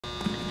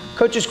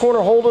Coach's corner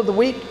hold of the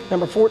week,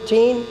 number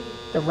 14,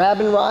 the grab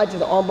and ride to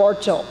the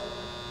armbar tilt.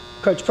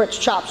 Coach Prince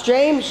chops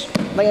James,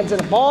 lands in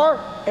a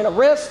bar and a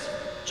wrist,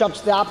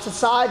 jumps to the opposite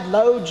side,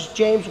 loads.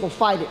 James will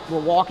fight it.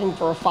 We're walking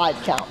for a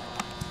 5 count.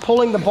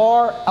 Pulling the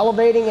bar,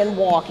 elevating and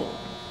walking.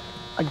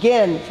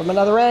 Again, from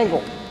another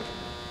angle.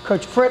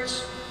 Coach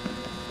Prince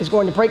is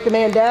going to break the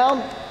man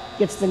down,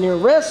 gets the near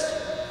wrist,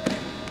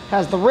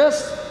 has the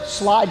wrist,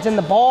 slides in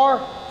the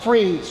bar,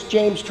 freeze.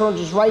 James turns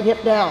his right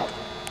hip down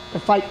to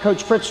fight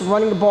Coach Prince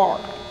running the bar.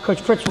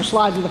 Coach Prince will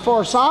slide to the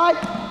far side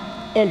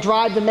and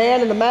drive the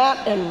man in the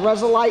mat and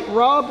Resolite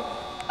rub,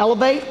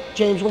 elevate.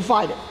 James will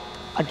fight it.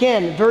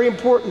 Again, very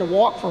important to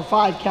walk for a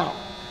 5 count.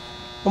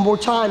 One more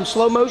time,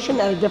 slow motion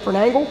at a different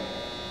angle.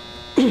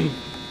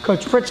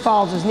 Coach Prince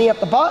follows his knee up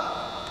the butt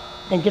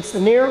and gets the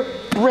near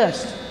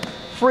wrist,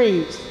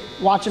 freeze.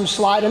 Watch him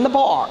slide in the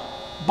bar,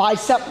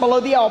 bicep below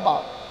the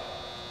elbow.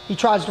 He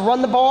tries to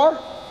run the bar.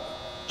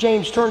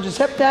 James turns his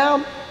hip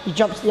down. He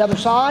jumps to the other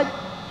side.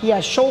 He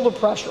has shoulder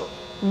pressure.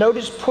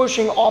 Notice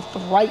pushing off the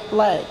right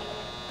leg.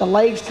 The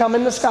legs come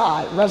in the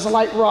sky.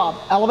 Resolite rub.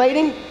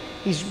 Elevating.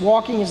 He's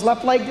walking his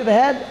left leg to the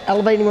head,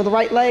 elevating with the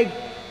right leg.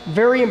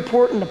 Very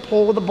important to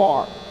pull with the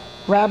bar.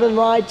 Grab and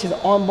ride to the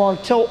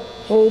armbar tilt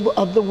hold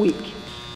of the week.